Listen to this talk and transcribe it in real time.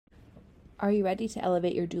Are you ready to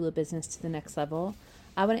elevate your doula business to the next level?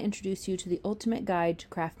 I want to introduce you to the ultimate guide to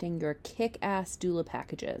crafting your kick-ass doula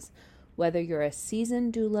packages. Whether you're a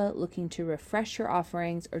seasoned doula looking to refresh your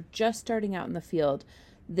offerings or just starting out in the field,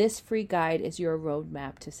 this free guide is your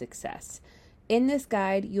roadmap to success. In this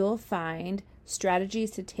guide, you'll find strategies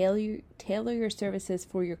to tailor your services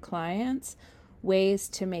for your clients, ways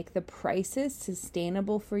to make the prices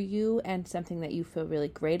sustainable for you and something that you feel really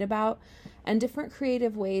great about, and different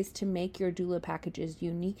creative ways to make your doula packages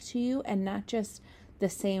unique to you and not just the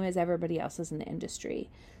same as everybody else's in the industry.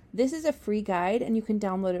 This is a free guide and you can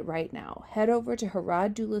download it right now. Head over to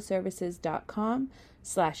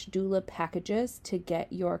haraddoulaservices.com/doula packages to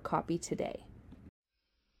get your copy today.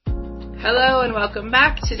 Hello and welcome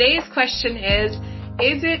back. Today's question is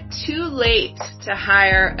it too late to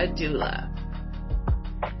hire a doula?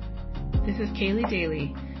 This is Kaylee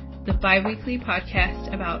Daly, the bi-weekly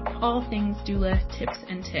podcast about all things doula tips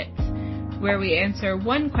and tips, where we answer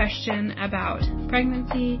one question about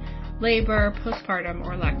pregnancy, labor, postpartum,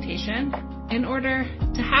 or lactation in order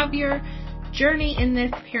to have your journey in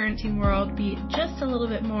this parenting world be just a little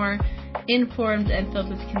bit more informed and filled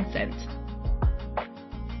with consent.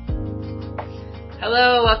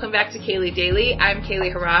 Hello, welcome back to Kaylee Daily. I'm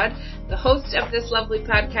Kaylee Harad, the host of this lovely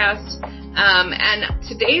podcast. And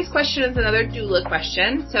today's question is another doula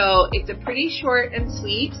question. So it's a pretty short and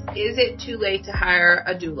sweet. Is it too late to hire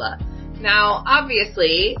a doula? Now,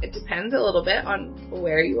 obviously, it depends a little bit on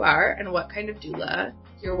where you are and what kind of doula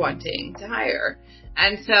you're wanting to hire.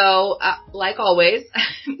 And so, like always,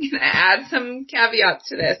 I'm going to add some caveats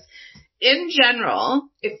to this. In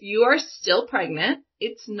general, if you are still pregnant,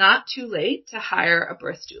 it's not too late to hire a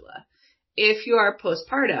birth doula. If you are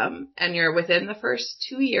postpartum and you're within the first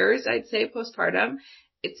 2 years, I'd say postpartum,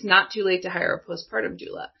 it's not too late to hire a postpartum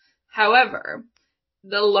doula. However,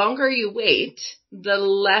 the longer you wait, the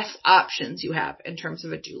less options you have in terms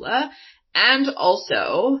of a doula. And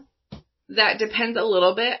also, that depends a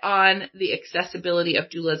little bit on the accessibility of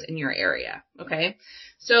doulas in your area, okay?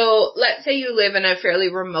 So let's say you live in a fairly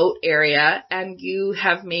remote area and you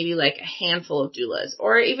have maybe like a handful of doulas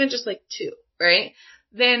or even just like 2, right?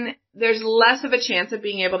 Then there's less of a chance of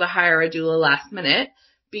being able to hire a doula last minute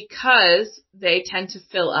because they tend to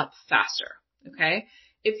fill up faster, okay?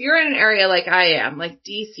 If you're in an area like I am, like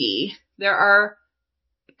DC, there are,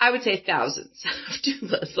 I would say, thousands of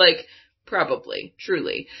doulas, like probably,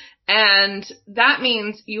 truly. And that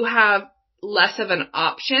means you have less of an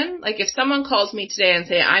option. Like if someone calls me today and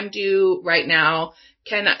say, I'm due right now,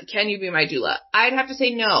 can you be my doula? I'd have to say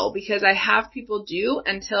no because I have people due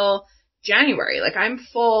until January. Like I'm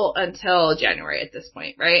full until January at this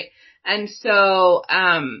point, right? And so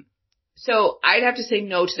I'd have to say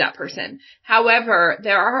no to that person. However,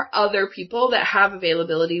 there are other people that have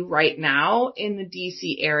availability right now in the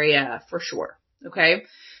DC area for sure. Okay.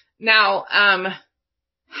 Now,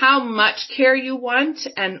 how much care you want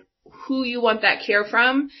and who you want that care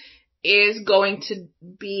from is going to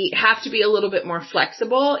have to be a little bit more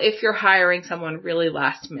flexible if you're hiring someone really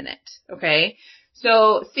last minute. Okay.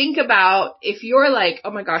 So think about if you're like,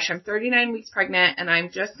 oh my gosh, I'm 39 weeks pregnant and I'm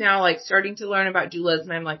just now like starting to learn about doulas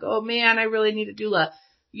and I'm like, oh man, I really need a doula.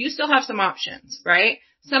 You still have some options, right?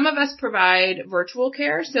 Some of us provide virtual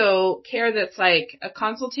care. So care that's like a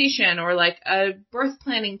consultation or like a birth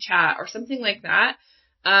planning chat or something like that.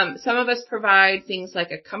 Some of us provide things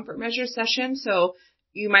like a comfort measure session. So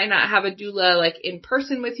you might not have a doula like in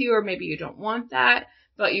person with you, or maybe you don't want that.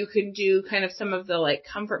 But you can do kind of some of the like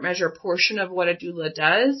comfort measure portion of what a doula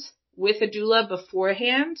does with a doula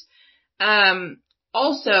beforehand.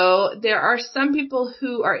 Also, there are some people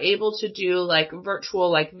who are able to do like virtual,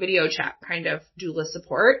 like video chat kind of doula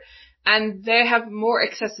support. And they have more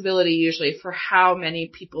accessibility usually for how many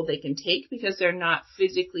people they can take because they're not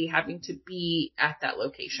physically having to be at that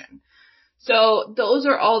location. So those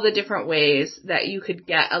are all the different ways that you could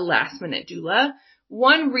get a last minute doula.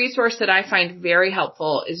 One resource that I find very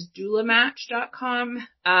helpful is doulamatch.com.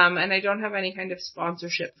 And I don't have any kind of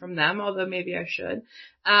sponsorship from them, although maybe I should,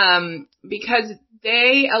 because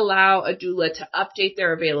they allow a doula to update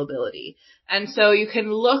their availability. And so you can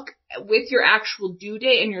look with your actual due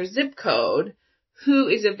date and your zip code, who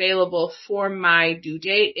is available for my due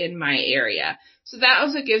date in my area. So that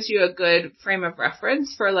also gives you a good frame of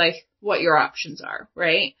reference for like what your options are,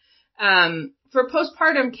 right? For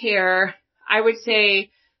postpartum care, I would say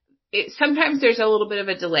sometimes there's a little bit of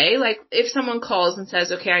a delay. Like if someone calls and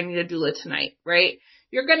says, okay, I need a doula tonight, right?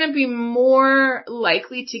 You're going to be more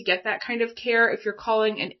likely to get that kind of care if you're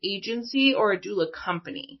calling an agency or a doula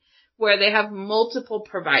company where they have multiple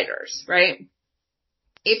providers, right?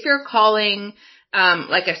 If you're calling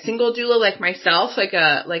like a single doula like myself, like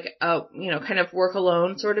a, kind of work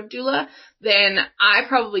alone sort of doula, then I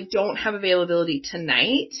probably don't have availability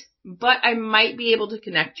tonight, but I might be able to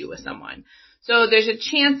connect you with someone. So there's a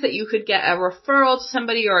chance that you could get a referral to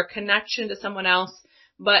somebody or a connection to someone else,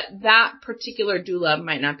 but that particular doula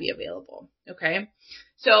might not be available. Okay.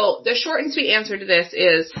 So the short and sweet answer to this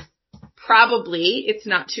is probably it's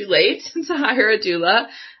not too late to hire a doula.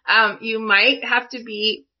 You might have to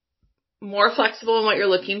be more flexible in what you're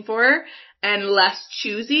looking for and less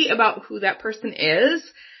choosy about who that person is.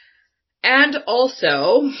 And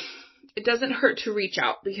also, it doesn't hurt to reach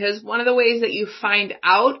out, because one of the ways that you find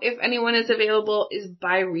out if anyone is available is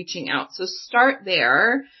by reaching out. So start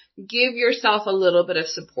there, give yourself a little bit of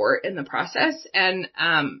support in the process, and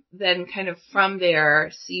then kind of from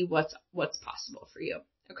there see what's possible for you.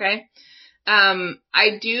 Okay.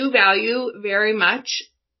 I do value very much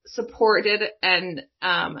supported and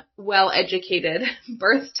well-educated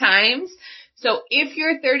birth times. So if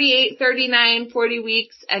you're 38, 39, 40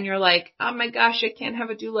 weeks and you're like, oh my gosh, I can't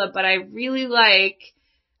have a doula, but I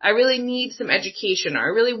really need some education, or I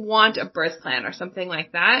really want a birth plan or something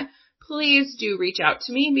like that, please do reach out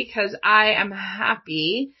to me, because I am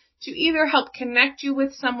happy to either help connect you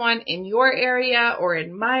with someone in your area or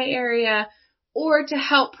in my area, or to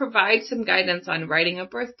help provide some guidance on writing a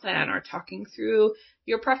birth plan or talking through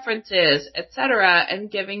your preferences, etc., and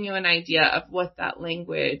giving you an idea of what that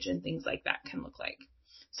language and things like that can look like.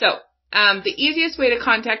 So, the easiest way to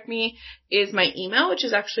contact me is my email, which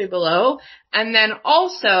is actually below, and then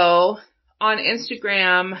also on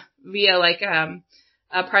Instagram via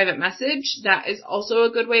a private message. That is also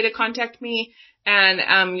a good way to contact me.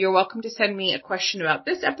 And you're welcome to send me a question about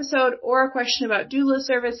this episode, or a question about doula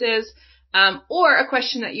services, or a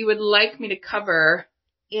question that you would like me to cover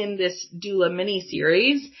in this doula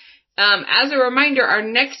mini-series. As a reminder, our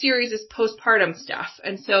next series is postpartum stuff.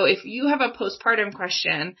 And so if you have a postpartum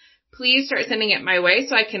question, please start sending it my way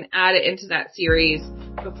so I can add it into that series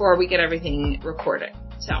before we get everything recorded.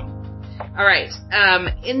 So, all right.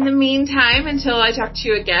 In the meantime, until I talk to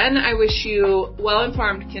you again, I wish you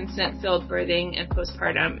well-informed, consent-filled birthing and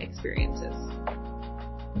postpartum experiences.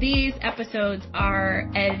 These episodes are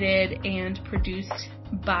edited and produced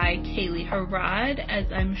by Kaylee Harrod, as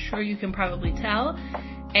I'm sure you can probably tell.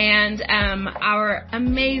 And our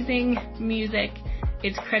amazing music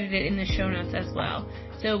is credited in the show notes as well.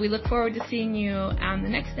 So we look forward to seeing you on the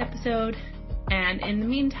next episode. And in the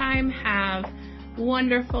meantime, have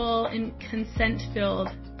wonderful and consent-filled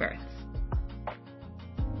births.